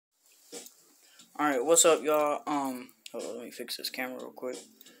Alright, what's up, y'all? Hold on, let me fix this camera real quick.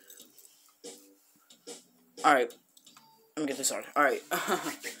 Alright, let me get this on. Alright.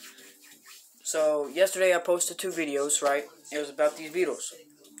 So, yesterday I posted 2 videos, right? It was about these beetles.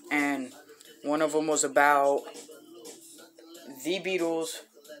 And one of them was about the Beatles.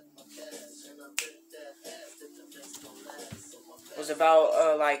 Was about,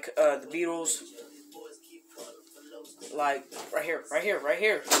 the Beatles. Like, right here.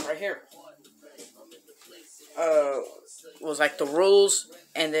 Was like the rules,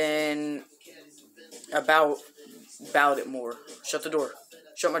 and then about it more. Shut the door.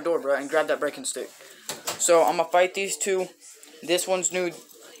 Shut my door, bro, and grab that breaking stick. So, I'm gonna fight these 2. This one's new,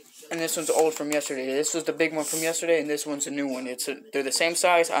 and this one's old from yesterday. This was the big one from yesterday, and this one's a new one. They're the same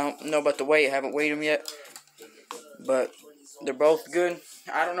size. I don't know about the weight. I haven't weighed them yet. But they're both good.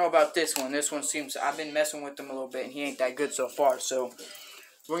 I don't know about this one. This one seems... I've been messing with him a little bit, and he ain't that good so far. So,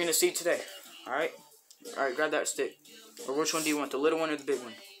 we're going to see today. Alright? Alright, grab that stick. Or which one do you want? The little one or the big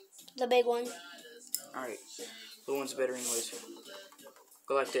one? The big one. Alright. The little one's better anyways.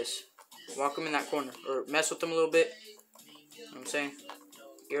 Go like this. Walk him in that corner. Or mess with him a little bit. You know what I'm saying?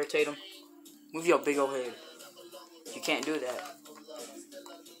 Irritate him. Move your big old head. You can't do that.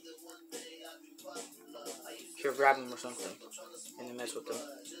 Here, grab him or something. And then mess with them.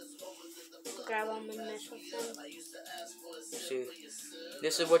 Grab them and mess with them. See,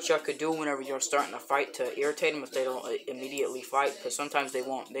 this is what y'all could do whenever you're starting a fight to irritate them if they don't immediately fight. Because sometimes they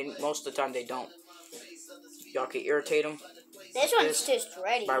won't. Most of the time they don't. Y'all can irritate them. This like one's just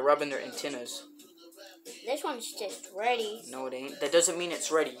ready. By rubbing their antennas. This one's just ready. No, it ain't. That doesn't mean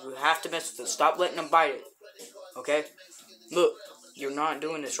it's ready. You have to mess with it. Stop letting them bite it. Okay? Look, you're not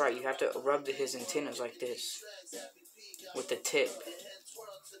doing this right. You have to rub his antennas like this. With the tip.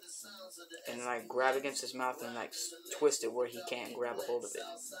 And like grab against his mouth and like twist it where he can't grab a hold of it.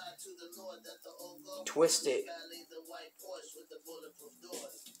 Twist it.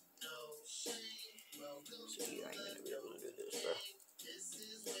 So you ain't gonna be able to do this, bro.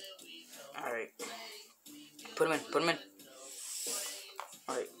 Alright. Put him in.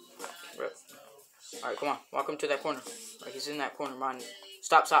 Alright. Alright, come on. Walk him to that corner. Like he's in that corner, mind.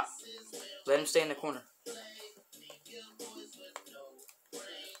 Stop. Let him stay in the corner.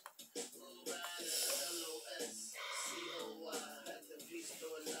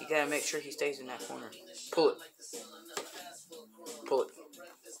 You gotta make sure he stays in that corner. Pull it.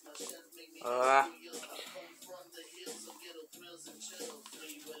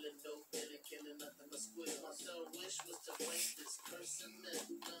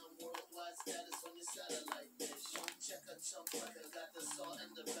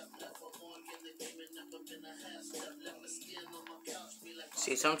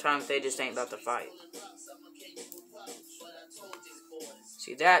 See, sometimes they just ain't about to fight.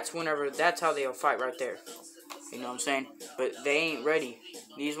 See, that's how they'll fight right there. You know what I'm saying? But they ain't ready.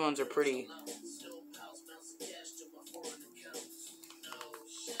 These ones are pretty...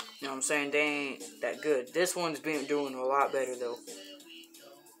 You know what I'm saying? They ain't that good. This one's been doing a lot better, though.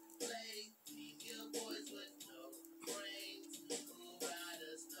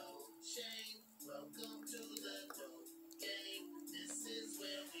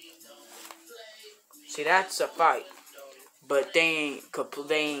 See, that's a fight. But they ain't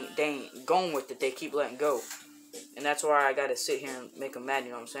going with it. They keep letting go. And that's why I gotta sit here and make them mad,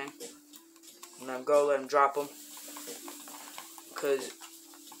 you know what I'm saying? Let them go, let them drop them.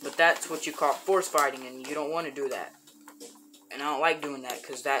 But that's what you call force fighting, and you don't want to do that. And I don't like doing that,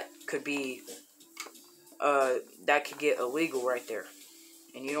 because that could be, that could get illegal right there.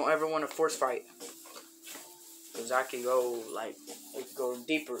 And you don't ever want to force fight. Because I could go, like, it could go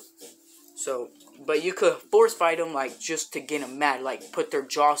deeper. So, but you could force fight them, like, just to get them mad. Like, put their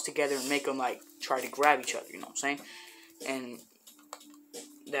jaws together and make them, like, try to grab each other, you know what I'm saying? And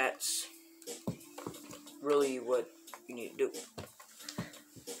that's really what you need to do.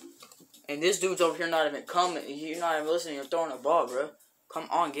 And this dude's over here not even coming. You're not even listening. You're throwing a ball, bro. Come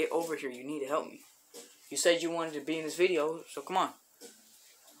on, get over here. You need to help me. You said you wanted to be in this video, so come on.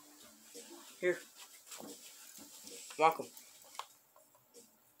 Here. Walk him.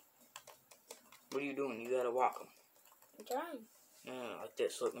 What are you doing? You gotta walk him. I'm trying. Yeah, like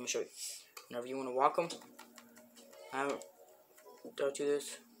this. Look, let me show you. Whenever you want to walk him, I haven't taught you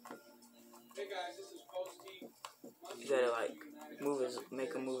this. Hey guys, this is O.T.B. You gotta like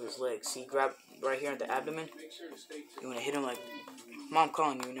make him move his legs. See, grab right here at the abdomen. You wanna hit him like, Mom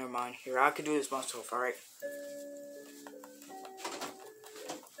calling you. Never mind. Here, I could do this myself. All right.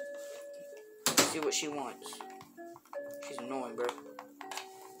 See what she wants. She's annoying, bro.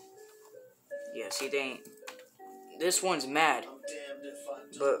 Yeah, see, they ain't. This one's mad.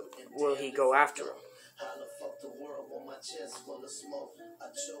 But will he go after him?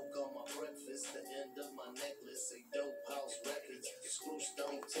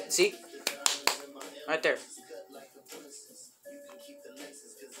 See? Right there.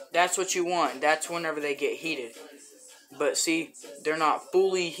 That's what you want. That's whenever they get heated. But see, they're not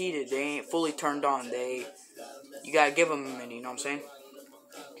fully heated. They ain't fully turned on. You gotta give them a minute, you know what I'm saying?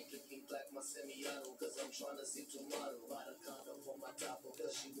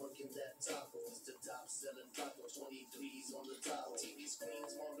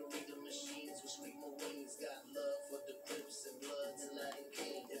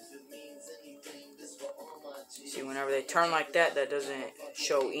 See, whenever they turn like that, that doesn't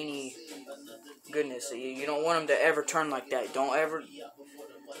show any goodness. You don't want them to ever turn like that. Don't ever,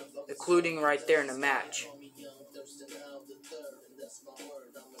 including right there in the match.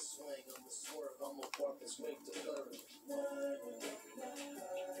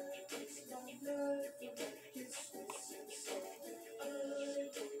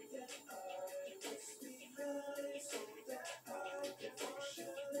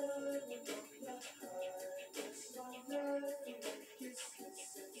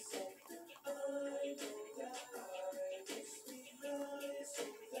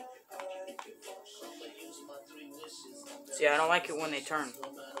 See, I don't like it when they turn.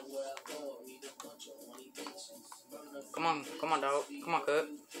 Come on, dog. Come on, cut.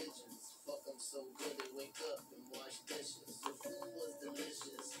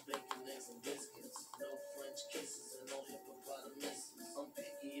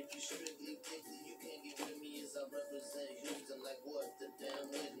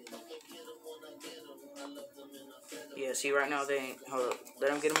 Yeah, see, right now they ain't. Hold up.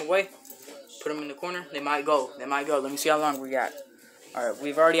 Let them get them away. Put them in the corner. They might go. They might go. Let me see how long we got. Alright,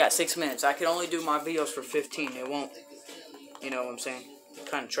 we've already got 6 minutes. I can only do my videos for 15. It won't, you know what I'm saying?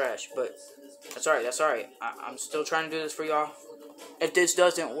 Kind of trash, but that's alright. That's alright. I'm still trying to do this for y'all. If this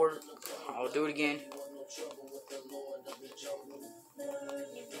doesn't work, I'll do it again.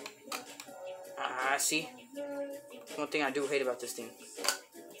 See? One thing I do hate about this thing.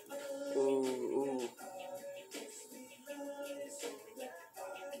 Ooh. Ooh.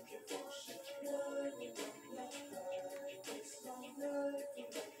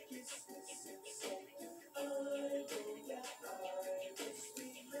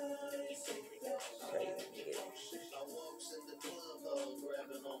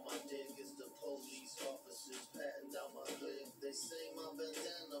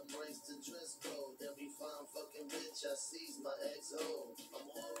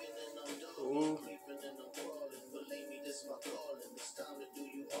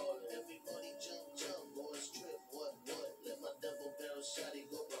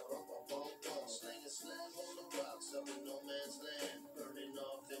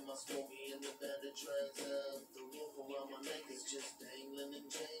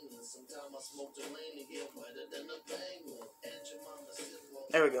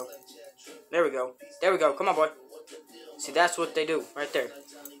 There we go. There we go. There we go. Come on, boy. See, that's what they do right there.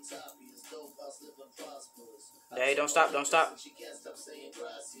 Hey, don't stop. Don't stop.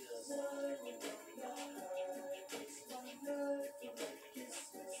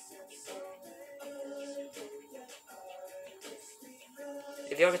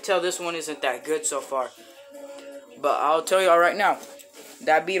 If y'all can tell, this one isn't that good so far. But I'll tell y'all right now,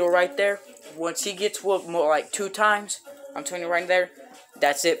 that beetle right there, once he gets whooped more like 2 times, I'm telling you right there,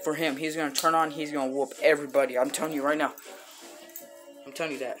 that's it for him. He's going to turn on, he's going to whoop everybody. I'm telling you right now. I'm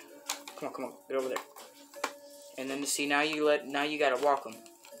telling you that. Come on, get over there. And then see, now you got to walk him.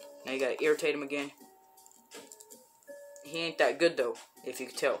 Now you got to irritate him again. He ain't that good though, if you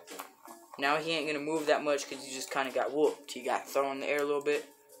can tell. Now he ain't going to move that much because he just kind of got whooped. He got thrown in the air a little bit.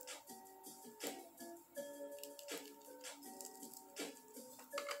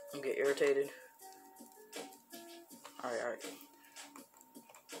 I'm getting irritated. Alright.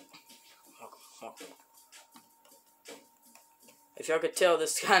 If y'all could tell,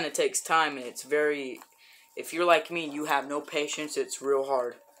 this kind of takes time, and it's very... If you're like me and you have no patience, it's real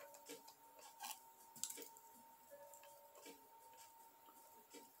hard.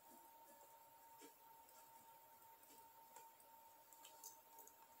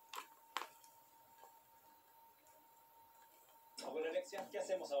 ¿Qué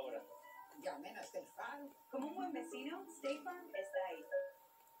hacemos ahora? Llamen a State Farm. Como un buen vecino, State Farm está ahí.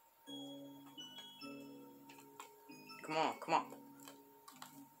 Come on.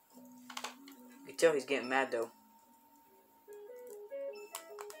 You can tell he's getting mad though.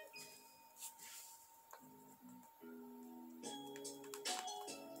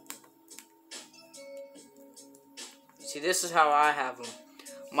 See, this is how I have them.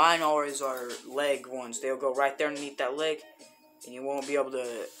 Mine always are leg ones. They'll go right there underneath that leg, and you won't be able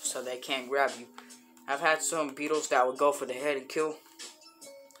to, so they can't grab you. I've had some beetles that would go for the head and kill,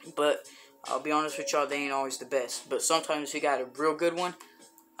 but I'll be honest with y'all, they ain't always the best. But sometimes you got a real good one.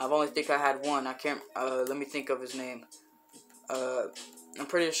 I've only think I had one. I can't, let me think of his name. I'm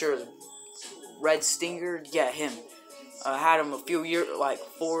pretty sure Red Stinger, yeah, him. I had him a few years, like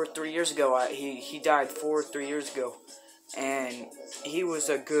 3 years ago. He died 3 years ago, and he was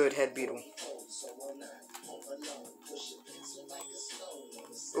a good head beetle.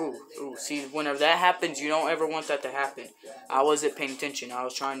 Ooh, see, whenever that happens, you don't ever want that to happen. I wasn't paying attention. I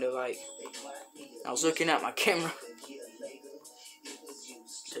was trying to, like, I was looking at my camera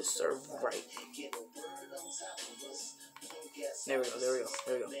to serve right. There we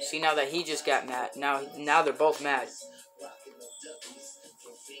go. See, now that he just got mad, now they're both mad.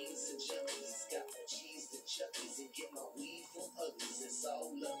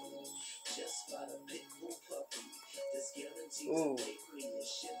 Ooh.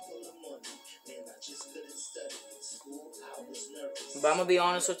 But I'm gonna be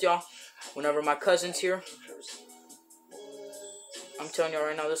honest with y'all. Whenever my cousin's here, I'm telling y'all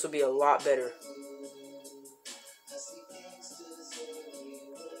right now, this will be a lot better.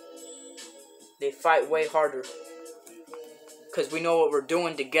 They fight way harder. Because we know what we're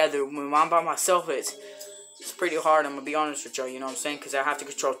doing together. When I'm by myself, it's pretty hard. I'm going to be honest with y'all, you know what I'm saying? Because I have to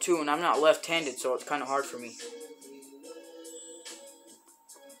control two, and I'm not left-handed, so it's kind of hard for me.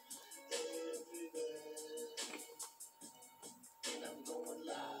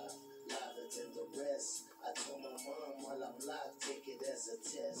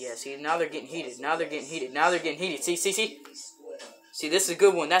 Yeah, see, now they're getting heated. See, this is a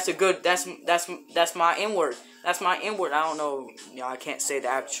good one. That's my N-word. That's my N-word. I don't know, I can't say the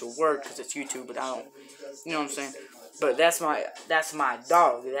actual word because it's YouTube, but I don't, you know what I'm saying? But that's my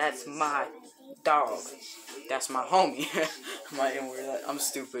dog. That's my dog. That's my homie. My N-word. I'm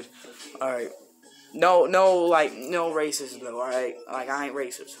stupid. Alright. No racism though, alright? Like, I ain't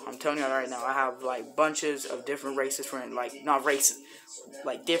racist. I'm telling you right now, I have, like, bunches of different racist friends. Like, not racist.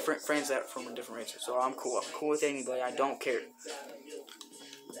 Like, different friends that are from different races. So I'm cool. I'm cool with anybody. I don't care.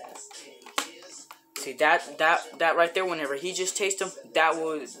 See, that right there, whenever he just tasted them, that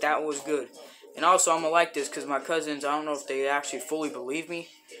was good. And also, I'm gonna like this, because my cousins, I don't know if they actually fully believe me,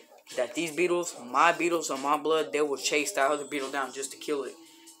 that these beetles on my blood, they will chase that other beetle down just to kill it.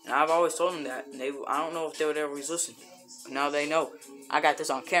 And I've always told them that. And I don't know if they would ever listen. But now they know. I got this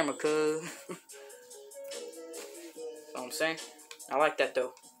on camera, cuz. You know what I'm saying? I like that,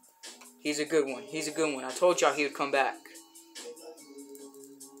 though. He's a good one. I told y'all he would come back.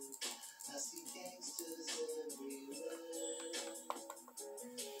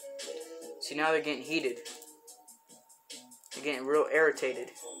 See, now they're getting heated. They're getting real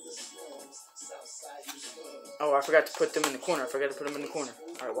irritated. Oh, I forgot to put them in the corner.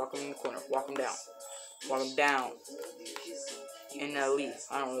 Alright, walk them in the corner. Walk them down. And Lee.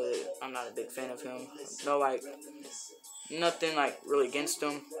 I'm not a big fan of him. No, like, nothing, like, really against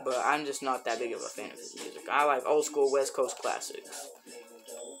him. But I'm just not that big of a fan of his music. I like old school West Coast classics.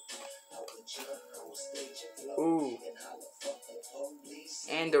 Ooh.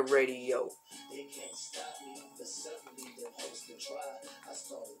 And the radio.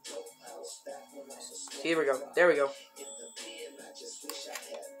 Here we go. There we go.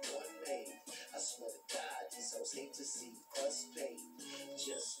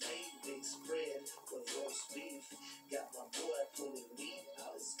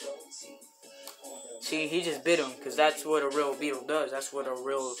 See, he just bit him, because that's what a real beetle does. That's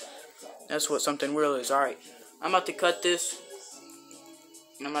what something real is. Alright, I'm about to cut this.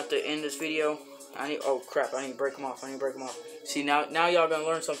 And I'm about to end this video. Oh crap, I need to break them off. See, now y'all gonna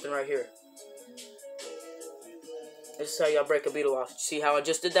learn something right here. This is how y'all break a beetle off. See how I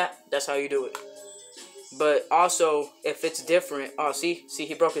just did that? That's how you do it. But also, if it's different, see,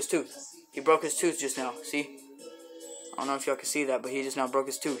 he broke his tooth. He broke his tooth just now, see? I don't know if y'all can see that, but he just now broke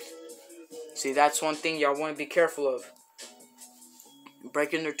his tooth. See, that's one thing y'all want to be careful of.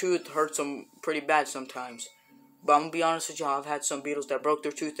 Breaking their tooth hurts them pretty bad sometimes. But I'm going to be honest with y'all, I've had some beetles that broke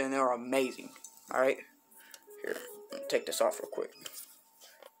their tooth and they're amazing. Alright? Here, let me take this off real quick.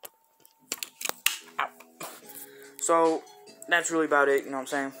 Ow. So, that's really about it, you know what I'm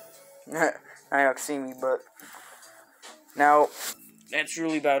saying? Now y'all can see me, but now, that's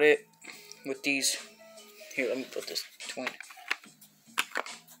really about it with these. Here, let me put this twin.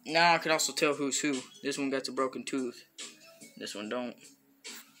 Now I can also tell who's who. This one got a broken tooth. This one don't.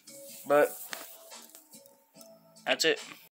 But that's it.